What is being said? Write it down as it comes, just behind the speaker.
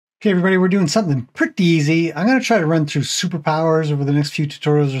Okay, everybody, we're doing something pretty easy. I'm going to try to run through superpowers over the next few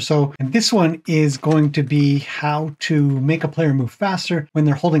tutorials or so. And this one is going to be how to make a player move faster when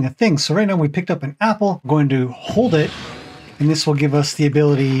they're holding a thing. So right now we picked up an apple. I'm going to hold it, and this will give us the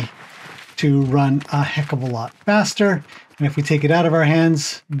ability to run a heck of a lot faster. And if we take it out of our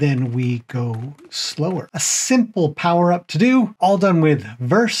hands, then we go slower. A simple power up to do, all done with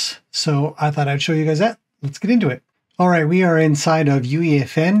verse. So I thought I'd show you guys that. Let's get into it. All right, we are inside of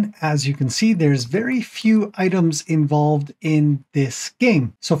uefn. As you can see, there's very few items involved in this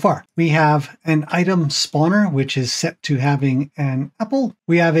game so far. We have an item spawner, which is set to having an apple.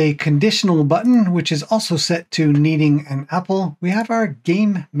 We have a conditional button, which is also set to needing an apple. We have our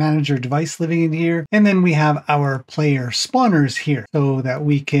game manager device living in here. And then we have our player spawners here so that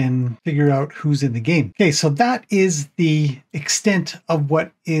we can figure out who's in the game. Okay, so that is the extent of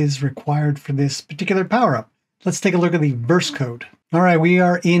what is required for this particular power-up. Let's take a look at the verse code. All right, we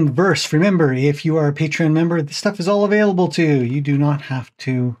are in verse. Remember, if you are a Patreon member, this stuff is all available to you. You do not have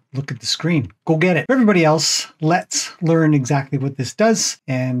to look at the screen. Go get it. For everybody else, let's learn exactly what this does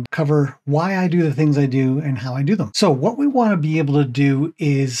and cover why I do the things I do and how I do them. So what we want to be able to do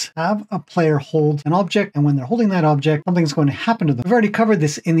is have a player hold an object, and when they're holding that object, something's going to happen to them. We've already covered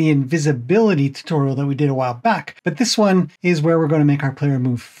this in the invisibility tutorial that we did a while back, but this one is where we're going to make our player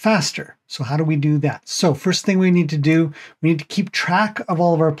move faster. So how do we do that? So first thing we need to do, we need to keep track of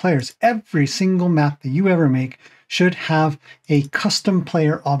all of our players. Every single map that you ever make should have a custom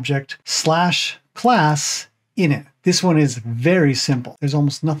player object / class in it. This one is very simple. There's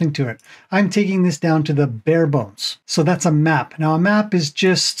almost nothing to it. I'm taking this down to the bare bones. So that's a map. Now a map is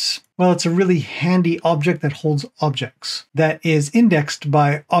just, well, it's a really handy object that holds objects, that is indexed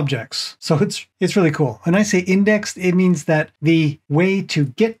by objects. So it's really cool. When I say indexed, it means that the way to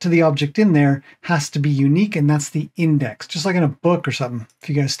get to the object in there has to be unique, and that's the index, just like in a book or something, if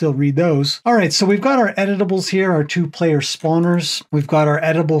you guys still read those. All right, so we've got our editables here, our 2 player spawners. We've got our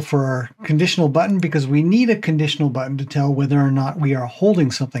editable for our conditional button because we need a conditional button to tell whether or not we are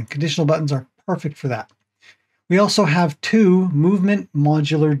holding something. Conditional buttons are perfect for that. We also have 2 movement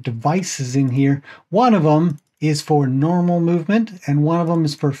modular devices in here. One of them is for normal movement and one of them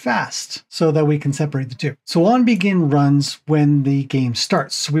is for fast, so that we can separate the 2. So on begin runs when the game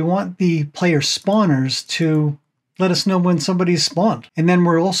starts. So we want the player spawners to let us know when somebody's spawned. And then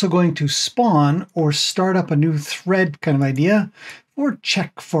we're also going to spawn or start up a new thread kind of idea, or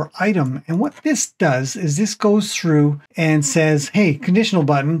check for item. And what this does is this goes through and says, hey, conditional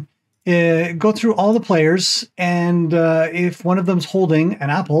button, go through all the players, and if one of them's holding an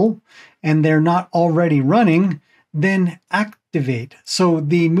apple and they're not already running, then activate. So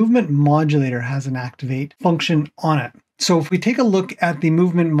the movement modulator has an activate function on it. So if we take a look at the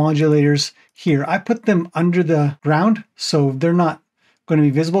movement modulators here, I put them under the ground so they're not going to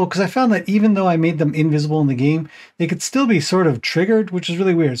be visible, because I found that even though I made them invisible in the game, they could still be sort of triggered, which is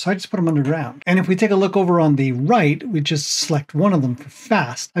really weird. So I just put them underground. And if we take a look over on the right, we just select one of them for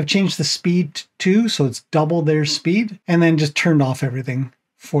fast. I've changed the speed to 2, so it's double their speed, and then just turned off everything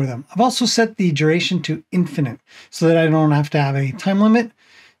for them. I've also set the duration to infinite so that I don't have to have a time limit.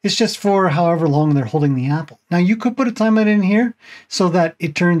 It's just for however long they're holding the apple. Now you could put a time limit in here so that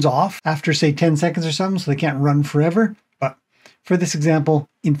it turns off after say 10 seconds or something, so they can't run forever. For this example,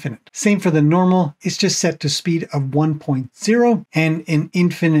 infinite. Same for the normal. It's just set to speed of 1.0 and an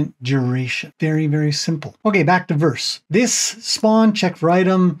infinite duration. Very, very simple. Okay, back to verse. This spawn check for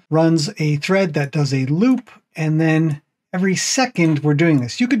item runs a thread that does a loop, and then every second we're doing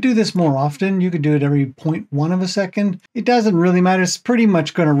this. You could do this more often. You could do it every 0.1 of a second. It doesn't really matter. It's pretty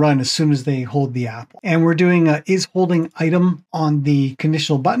much going to run as soon as they hold the apple. And we're doing a is holding item on the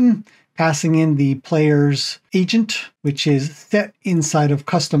conditional button, passing in the player's agent, which is set inside of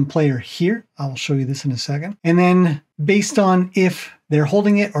custom player here. I'll show you this in a second. And then based on if they're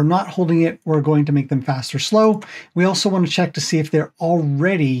holding it or not holding it, we're going to make them fast or slow. We also want to check to see if they're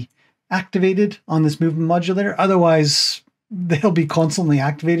already activated on this movement modulator. Otherwise, they'll be constantly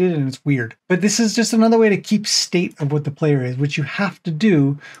activated and it's weird. But this is just another way to keep state of what the player is, which you have to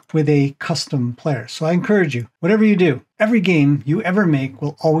do with a custom player. So I encourage you, whatever you do, every game you ever make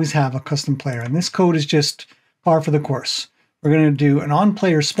will always have a custom player. And this code is just par for the course. We're going to do an on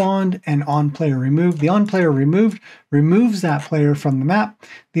player spawned and on player removed. The on player removed removes that player from the map.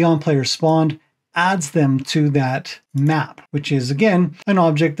 The on player spawned adds them to that map, which is again an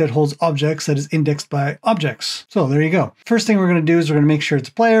object that holds objects that is indexed by objects. So there you go. First thing we're going to do is we're going to make sure it's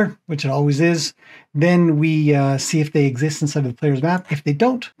a player, which it always is. Then we see if they exist inside of the player's map. If they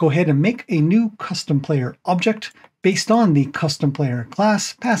don't, go ahead and make a new custom player object based on the custom player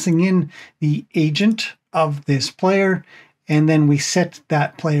class, passing in the agent of this player and then we set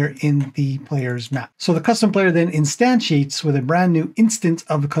that player in the player's map. So the custom player then instantiates with a brand new instance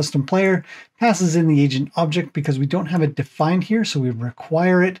of the custom player, passes in the agent object because we don't have it defined here, so we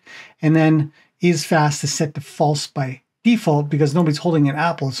require it, and then is fast is set to false by default because nobody's holding an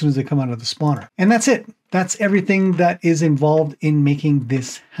apple as soon as they come out of the spawner. And that's it. That's everything that is involved in making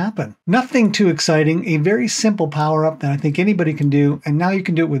this happen. Nothing too exciting, a very simple power-up that I think anybody can do, and now you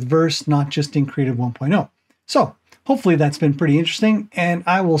can do it with Verse, not just in Creative 1.0. So hopefully that's been pretty interesting, and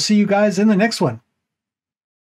I will see you guys in the next one.